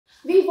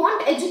We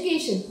want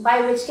education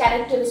by which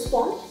character is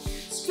formed,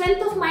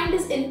 strength of mind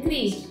is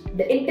increased,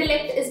 the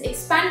intellect is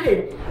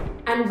expanded,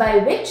 and by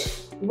which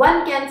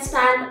one can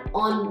stand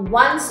on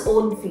one's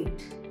own feet.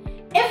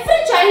 Every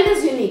child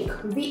is unique.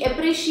 We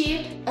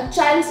appreciate a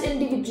child's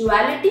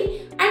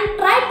individuality and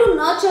try to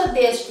nurture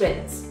their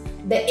strengths.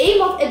 The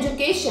aim of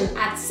education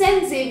at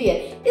St.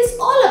 Xavier is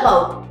all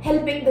about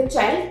helping the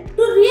child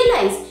to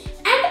realize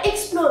and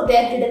explore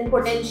their hidden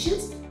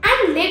potentials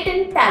and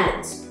latent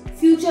talents.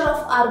 Future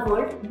of our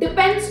world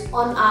depends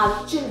on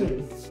our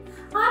children.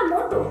 Our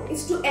motto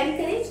is to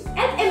encourage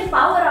and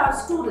empower our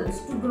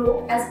students to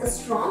grow as a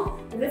strong,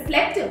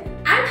 reflective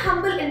and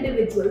humble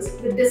individuals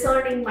with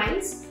discerning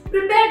minds,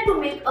 prepared to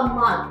make a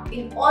mark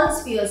in all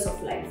spheres of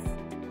life.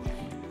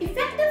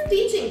 Effective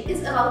teaching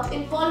is about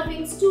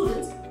involving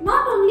students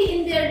not only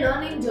in their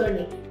learning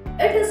journey,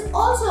 it is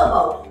also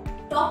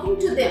about talking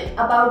to them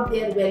about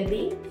their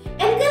well-being,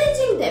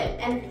 encouraging them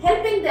and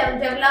helping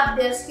them develop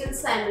their skills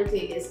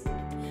simultaneously.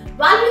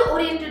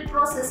 Value-oriented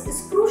process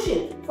is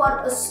crucial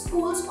for a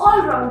school's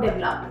all-round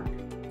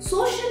development.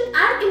 Social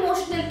and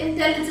emotional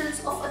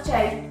intelligence of a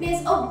child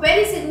plays a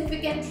very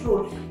significant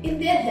role in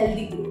their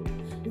healthy growth.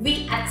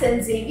 We at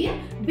St. Xavier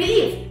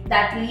believe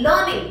that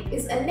learning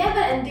is a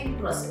never-ending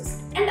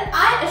process, and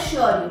I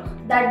assure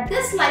you that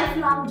this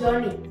lifelong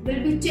journey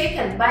will be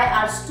taken by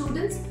our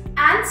students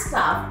and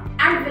staff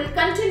and will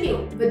continue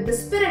with the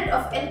spirit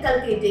of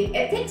inculcating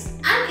ethics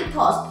and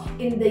ethos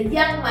in the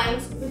young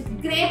minds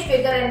with great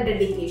vigor and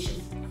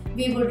dedication.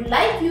 We would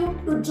like you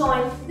to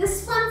join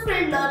this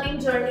fun-filled learning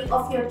journey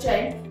of your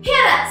child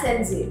here at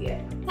St.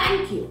 Xavier.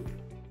 Thank you.